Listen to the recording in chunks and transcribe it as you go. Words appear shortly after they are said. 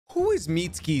Who is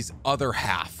Mitsuki's other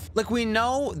half? Like, we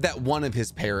know that one of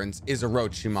his parents is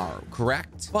Orochimaru,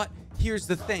 correct? But here's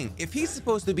the thing. If he's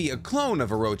supposed to be a clone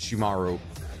of Orochimaru,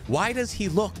 why does he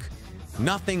look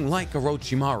nothing like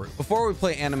Orochimaru? Before we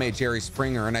play Anime Jerry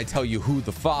Springer and I tell you who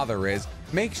the father is,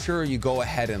 make sure you go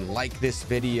ahead and like this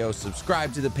video,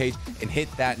 subscribe to the page, and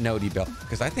hit that noti bell,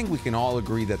 because I think we can all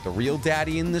agree that the real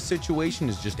daddy in this situation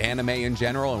is just anime in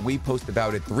general, and we post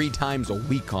about it 3 times a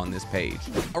week on this page.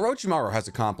 Orochimaru has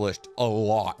accomplished a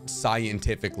lot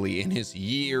scientifically in his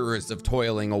years of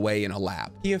toiling away in a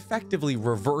lab. He effectively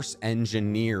reverse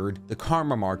engineered the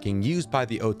karma marking used by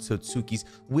the Otsutsukis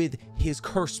with his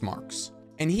curse marks.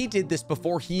 And he did this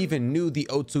before he even knew the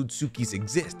Otsutsukis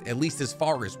exist, at least as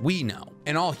far as we know.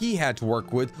 And all he had to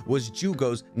work with was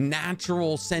Jugo's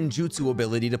natural senjutsu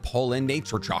ability to pull in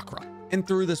nature chakra. And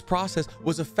through this process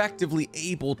was effectively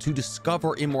able to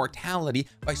discover immortality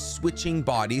by switching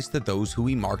bodies to those who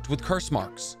he marked with curse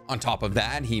marks. On top of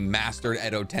that, he mastered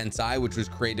Edo Tensei, which was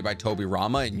created by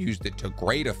Tobirama, and used it to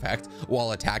great effect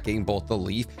while attacking both the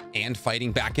Leaf and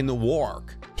fighting back in the war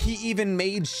arc. He even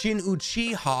made Shin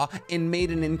Uchiha and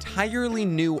made an entirely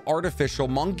new artificial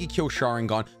Mangekyo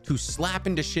Sharingan to slap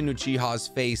into Shin Uchiha's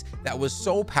face that was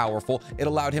so powerful it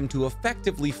allowed him to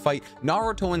effectively fight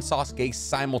Naruto and Sasuke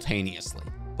simultaneously.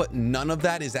 But none of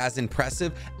that is as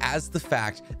impressive as the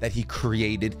fact that he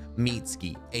created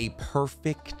Mitsuki, a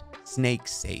perfect snake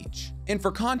sage. And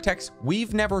for context,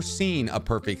 we've never seen a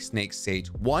perfect snake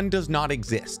sage. One does not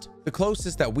exist. The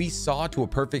closest that we saw to a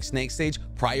perfect snake sage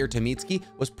prior to Mitsuki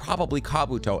was probably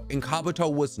Kabuto, and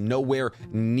Kabuto was nowhere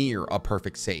near a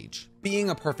perfect sage. Being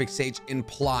a perfect sage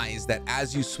implies that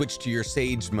as you switch to your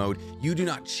sage mode, you do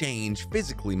not change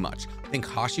physically much. Think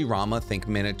Hashirama, think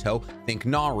Minato, think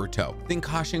Naruto, think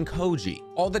Hashinkoji.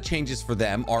 All the changes for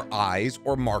them are eyes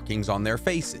or markings on their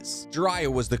faces.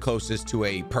 Jiraiya was the closest to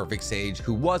a perfect sage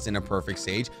who wasn't a perfect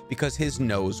sage because his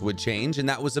nose would change, and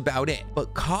that was about it.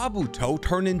 But Kabuto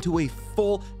turned into a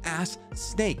full-ass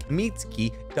snake.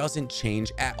 Mitsuki doesn't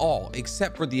change at all,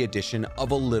 except for the addition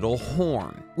of a little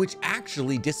horn, which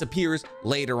actually disappears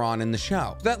later on in the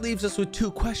show. That leaves us with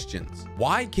 2 questions.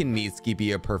 Why can Mitsuki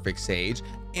be a perfect sage?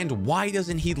 And why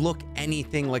doesn't he look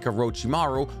anything like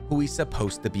Orochimaru, who he's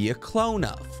supposed to be a clone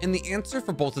of? And the answer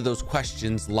for both of those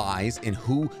questions lies in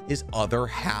who his other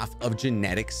half of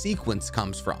genetic sequence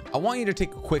comes from. I want you to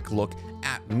take a quick look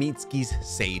at Mitsuki's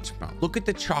sage mode. Look at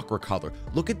the chakra color.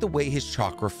 Look at the way his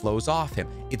chakra flows off him.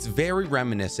 It's very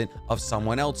reminiscent of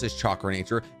someone else's chakra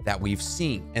nature that we've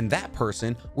seen. And that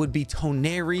person would be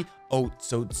Toneri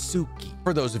Otsutsuki.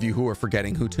 For those of you who are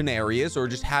forgetting who Toneri is or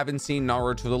just haven't seen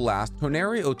Naruto the Last,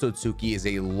 Toneri Otsutsuki is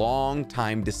a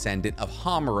long-time descendant of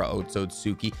Hamura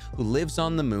Otsutsuki who lives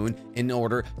on the moon in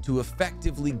order to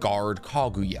effectively guard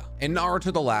Kaguya. In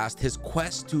Naruto the Last, his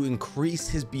quest to increase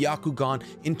his Byakugan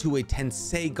into a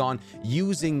Tenseigan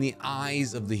using the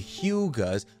eyes of the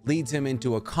Hyugas leads him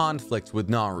into a conflict with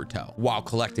Naruto. While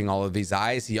collecting all of these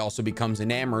eyes, he also becomes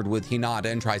enamored with Hinata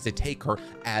and tries to take her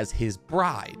as his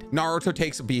bride. Naruto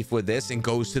takes a beef with this and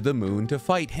goes to the moon to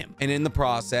fight him. And in the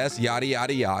process, yada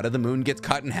yada yada, the moon gets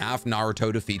cut in half.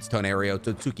 Naruto defeats Toneri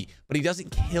Otsutsuki, but he doesn't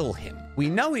kill him. We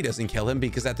know he doesn't kill him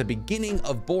because at the beginning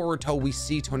of Boruto, we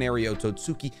see Toneri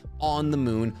Otsutsuki on the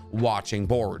moon watching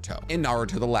Boruto. And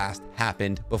Naruto the Last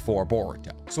happened before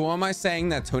Boruto. So am I saying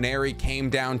that Toneri came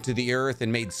down to the earth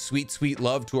and made sweet, sweet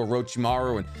love to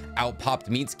Orochimaru and out-popped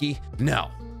Mitsuki?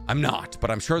 No. I'm not, but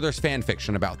I'm sure there's fan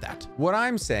fiction about that. What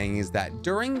I'm saying is that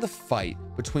during the fight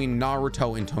between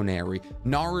Naruto and Toneri,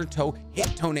 Naruto hit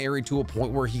Toneri to a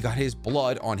point where he got his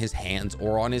blood on his hands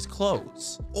or on his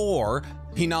clothes. Or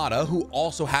Hinata, who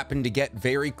also happened to get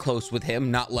very close with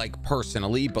him, not like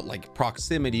personally, but like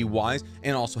proximity wise,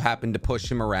 and also happened to push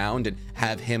him around and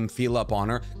have him feel up on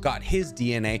her, got his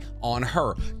DNA on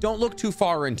her. Don't look too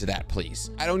far into that, please.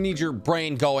 I don't need your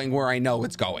brain going where I know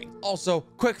it's going. Also,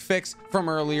 quick fix from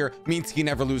earlier, Mitsuki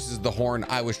never loses the horn.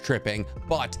 I was tripping,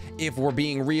 but if we're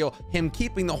being real, him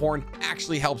keeping the horn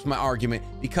actually helps my argument,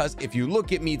 because if you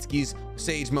look at Mitsuki's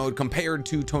sage mode compared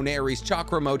to Toneri's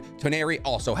chakra mode, Toneri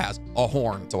also has a horn.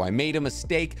 So I made a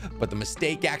mistake, but the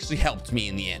mistake actually helped me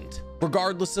in the end.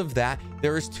 Regardless of that,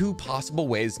 there is 2 possible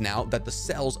ways now that the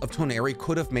cells of Toneri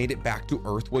could have made it back to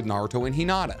Earth with Naruto and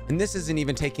Hinata. And this isn't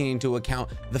even taking into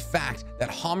account the fact that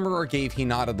Hamura gave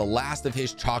Hinata the last of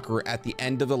his chakra at the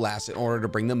end of the last in order to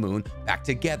bring the moon back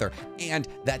together. And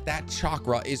that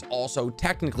chakra is also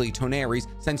technically Toneri's,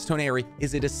 since Toneri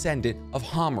is a descendant of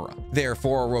Hamura.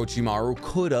 Therefore, Orochimaru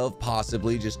could have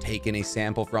possibly just taken a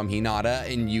sample from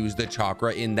Hinata and used the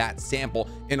chakra in that sample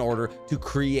in order to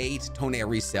create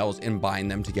Toneri's cells in and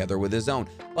bind them together with his own.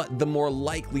 But the more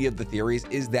likely of the theories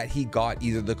is that he got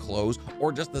either the clothes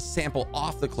or just a sample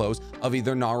off the clothes of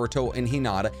either Naruto and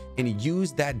Hinata and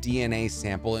used that DNA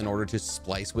sample in order to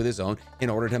splice with his own in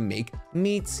order to make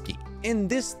Mitsuki. And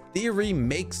this theory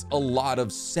makes a lot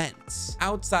of sense.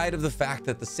 Outside of the fact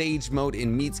that the Sage Mode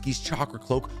in Mitsuki's chakra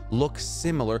cloak looks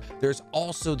similar, there's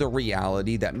also the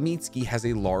reality that Mitsuki has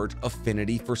a large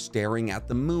affinity for staring at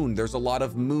the moon. There's a lot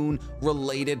of moon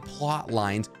related plot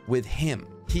lines with him.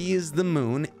 He is the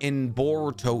moon and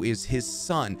Boruto is his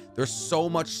sun. There's so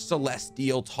much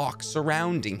celestial talk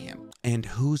surrounding him. And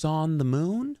who's on the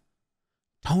moon?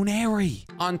 Toneri.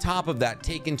 On top of that,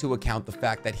 take into account the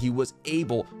fact that he was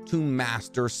able to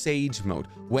master Sage Mode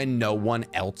when no one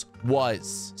else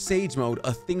was. Sage Mode,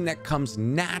 a thing that comes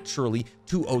naturally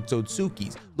to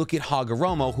Otsutsukis. Look at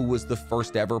Hagoromo, who was the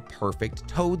first ever perfect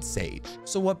Toad Sage.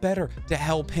 So what better to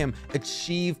help him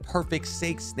achieve perfect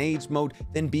Sage Mode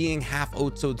than being half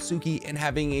Otsutsuki and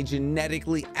having a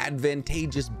genetically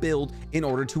advantageous build in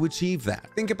order to achieve that?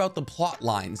 Think about the plot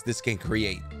lines this can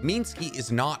create. Mitsuki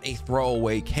is not a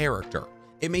throwaway character.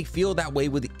 It may feel that way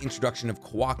with the introduction of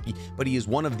Kawaki, but he is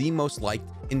one of the most liked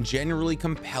and generally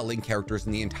compelling characters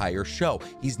in the entire show.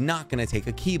 He's not going to take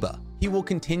a Kiba. He will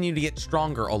continue to get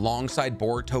stronger alongside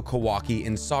Boruto, Kawaki,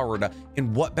 and Sarada,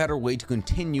 and what better way to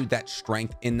continue that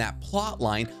strength in that plot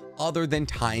line other than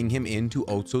tying him into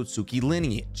Otsutsuki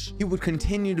lineage. He would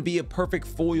continue to be a perfect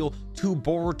foil to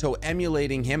Boruto,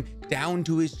 emulating him down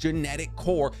to his genetic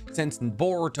core, since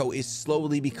Boruto is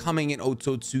slowly becoming an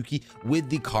Otsutsuki with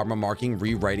the karma marking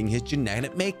rewriting his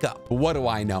genetic makeup. But what do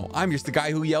I know? I'm just the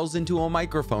guy who yells into a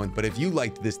microphone. But if you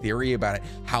liked this theory about it,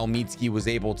 how Mitsuki was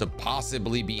able to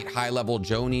possibly beat high-level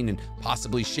Jonin and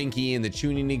possibly Shinki in the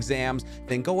tuning exams,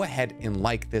 then go ahead and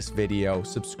like this video,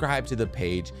 subscribe to the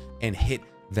page, and hit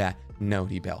that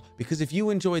noti bell, because if you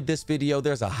enjoyed this video,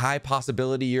 there's a high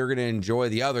possibility you're going to enjoy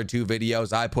the other 2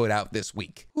 videos I put out this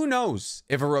week. Who knows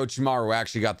if Orochimaru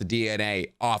actually got the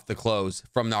DNA off the clothes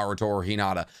from Naruto or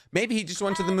Hinata? Maybe he just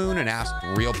went to the moon and asked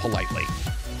real politely.